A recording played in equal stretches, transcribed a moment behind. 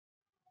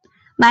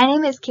My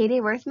name is Katie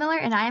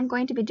Worthmiller, and I am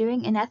going to be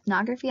doing an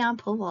ethnography on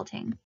pole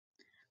vaulting.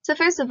 So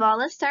first of all,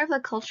 let's start with a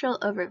cultural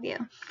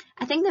overview.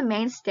 I think the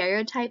main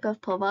stereotype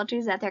of pole vaulters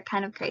is that they're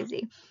kind of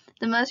crazy.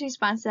 The most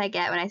responses I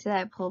get when I say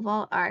that I pole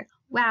vault are,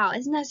 "Wow,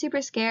 isn't that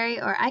super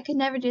scary?" or "I could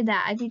never do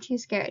that, I'd be too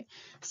scared."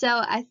 So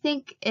I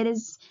think it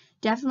is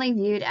definitely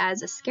viewed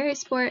as a scary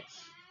sport,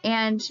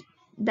 and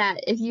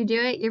that if you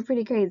do it, you're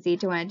pretty crazy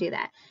to want to do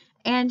that.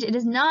 And it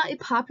is not a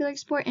popular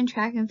sport in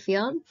track and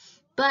field,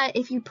 but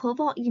if you pole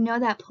vault, you know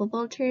that pole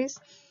vaulters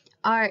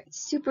are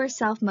super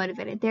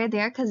self-motivated. They're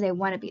there because they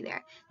want to be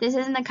there. This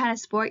isn't the kind of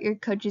sport your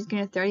coach is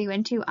going to throw you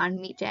into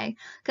on meet day,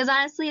 because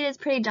honestly it is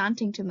pretty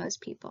daunting to most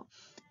people.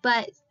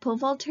 But pole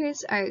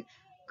vaulters are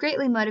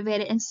greatly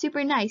motivated and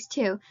super nice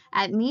too.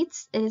 At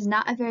meets, it is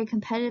not a very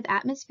competitive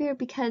atmosphere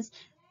because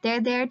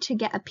they're there to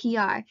get a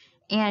PR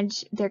and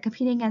they're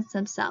competing against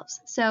themselves.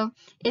 So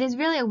it is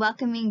really a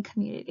welcoming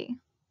community.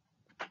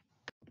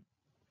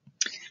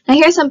 Now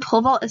here's some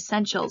pole vault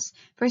essentials.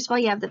 First of all,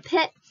 you have the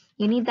pit.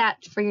 You need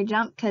that for your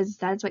jump because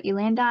that's what you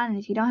land on, and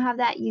if you don't have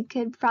that, you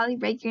could probably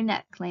break your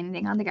neck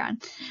landing on the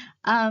ground.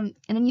 And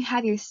then you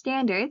have your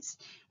standards,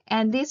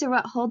 and these are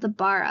what hold the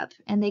bar up,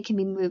 and they can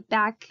be moved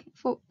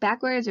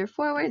backwards or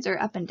forwards or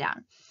up and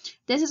down.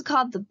 This is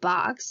called the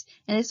box,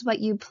 and this is what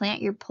you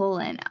plant your pole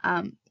in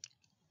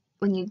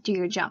when you do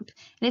your jump,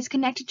 and it's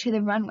connected to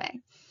the runway.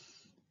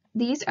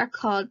 These are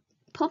called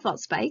pole vault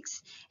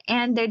spikes,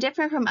 and they're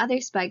different from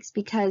other spikes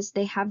because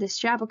they have this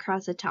strap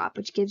across the top,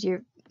 which gives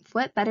your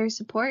foot better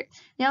support.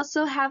 They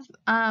also have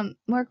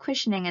more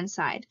cushioning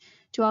inside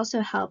to also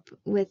help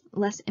with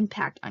less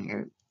impact on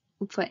your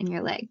foot and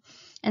your leg.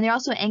 And they're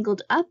also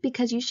angled up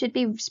because you should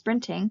be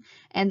sprinting,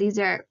 and these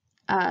are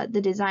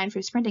the design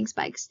for sprinting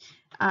spikes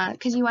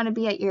because you want to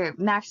be at your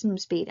maximum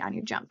speed on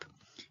your jump.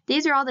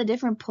 These are all the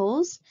different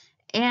poles,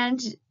 and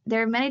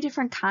there are many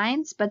different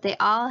kinds, but they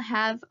all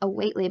have a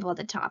weight label at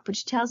the top,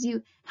 which tells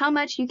you how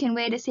much you can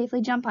weigh to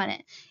safely jump on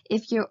it.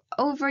 If you're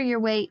over your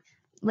weight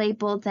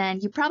label,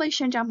 then you probably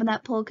shouldn't jump on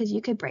that pole because you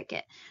could break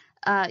it.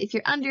 If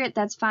you're under it,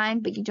 that's fine,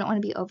 but you don't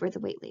want to be over the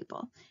weight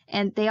label.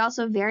 And they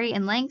also vary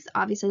in length.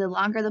 Obviously, the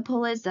longer the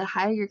pole is, the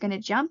higher you're going to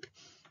jump,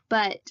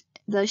 but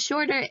the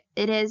shorter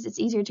it is, it's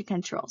easier to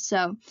control.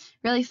 So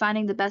really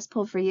finding the best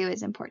pole for you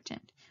is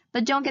important.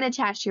 But don't get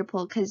attached to your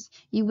pole because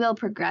you will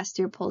progress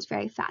through poles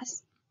very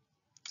fast.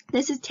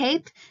 This is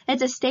tape.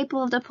 It's a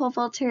staple of the pole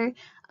vaulter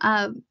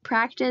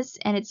practice,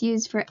 and it's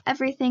used for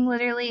everything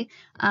literally,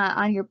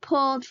 on your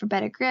pole for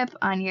better grip,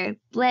 on your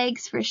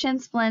legs for shin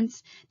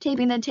splints,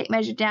 taping the tape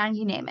measure down,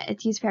 you name it.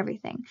 It's used for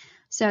everything.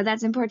 So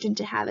that's important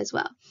to have as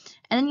well.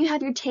 And then you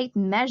have your tape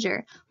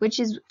measure, which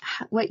is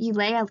what you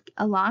lay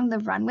along the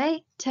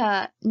runway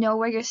to know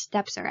where your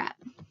steps are at.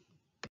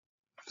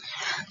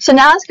 So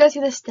now let's go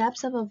through the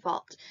steps of a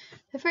vault.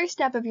 The first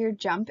step of your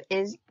jump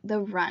is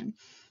the run.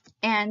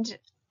 And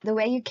the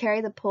way you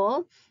carry the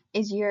pole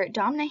is your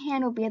dominant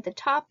hand will be at the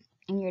top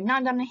and your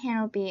non-dominant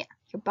hand will be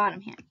your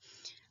bottom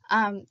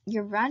hand.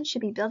 Your run should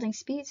be building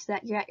speed so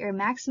that you're at your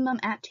maximum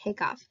at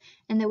takeoff.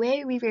 And the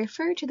way we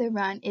refer to the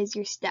run is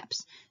your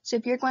steps. So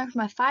if you're going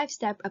from a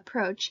 5-step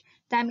approach,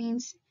 that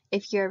means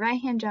if you're a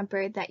right-hand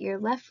jumper that your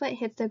left foot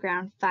hits the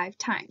ground 5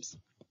 times.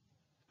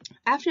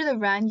 After the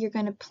run, you're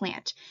going to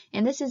plant,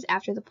 and this is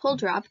after the pole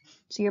drop,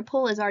 so your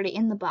pole is already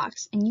in the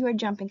box, and you are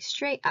jumping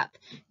straight up.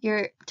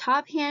 Your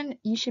top hand,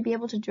 you should be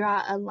able to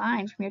draw a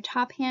line from your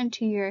top hand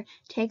to your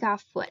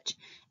takeoff foot,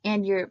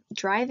 and your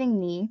driving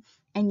knee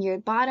and your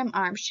bottom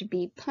arm should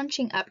be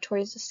punching up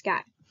towards the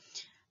sky.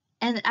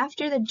 And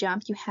after the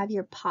jump, you have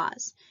your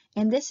pause,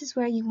 and this is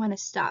where you want to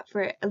stop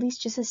for at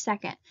least just a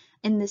second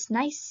in this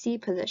nice C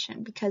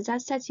position, because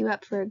that sets you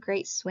up for a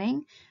great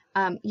swing.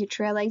 Your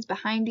trail legs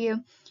behind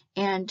you,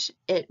 and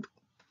it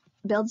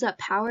builds up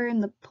power in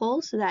the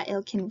pole so that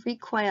it can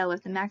recoil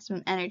with the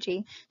maximum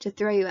energy to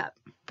throw you up.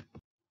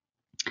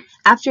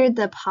 After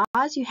the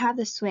pause, you have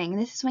the swing.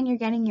 This is when you're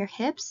getting your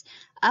hips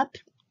up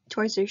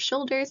towards your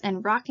shoulders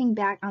and rocking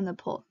back on the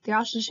pole. There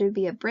also should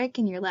be a break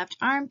in your left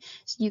arm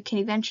so you can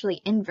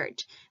eventually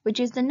invert,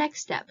 which is the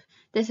next step.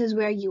 This is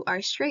where you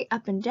are straight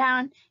up and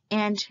down,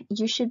 and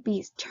you should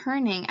be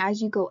turning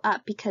as you go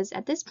up because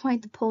at this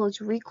point the pole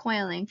is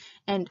recoiling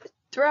and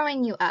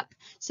throwing you up.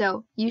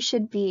 So you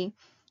should be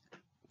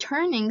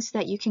turning so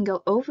that you can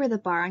go over the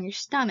bar on your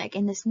stomach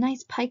in this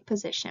nice pike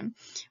position,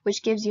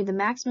 which gives you the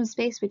maximum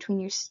space between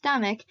your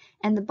stomach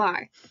and the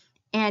bar.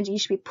 And you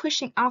should be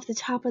pushing off the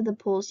top of the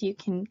pole so you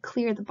can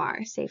clear the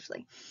bar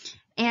safely.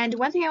 And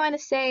one thing I want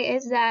to say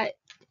is that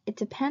it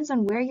depends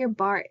on where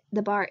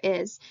the bar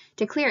is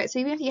to clear it. So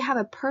even if you have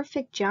a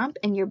perfect jump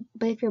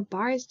but if your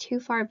bar is too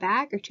far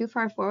back or too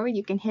far forward,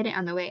 you can hit it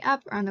on the way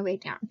up or on the way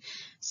down.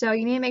 So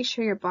you need to make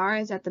sure your bar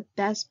is at the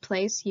best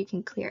place so you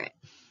can clear it.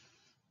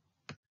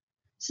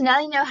 So now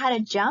that you know how to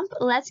jump,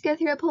 let's go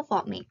through a pole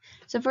vault meet.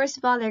 So first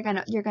of all,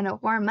 you're gonna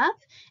warm up,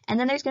 and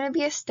then there's gonna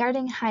be a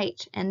starting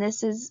height, and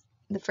this is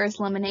the first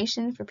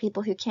elimination for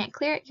people who can't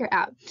clear it. You're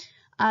out.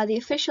 The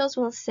officials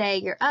will say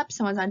you're up,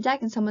 someone's on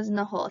deck, and someone's in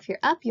the hole. If you're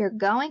up, you're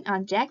going.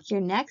 On deck,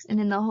 you're next. And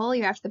in the hole,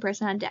 you're after the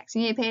person on deck. So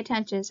you need to pay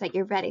attention so that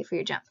you're ready for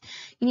your jump.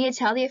 You need to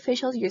tell the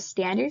officials your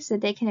standards so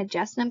that they can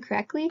adjust them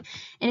correctly.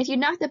 And if you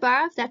knock the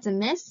bar off, that's a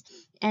miss.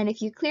 And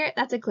if you clear it,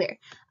 that's a clear.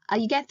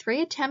 You get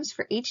 3 attempts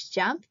for each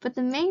jump, but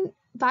the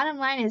bottom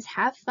line is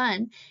have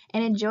fun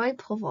and enjoy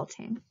pole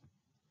vaulting.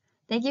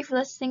 Thank you for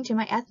listening to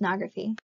my ethnography.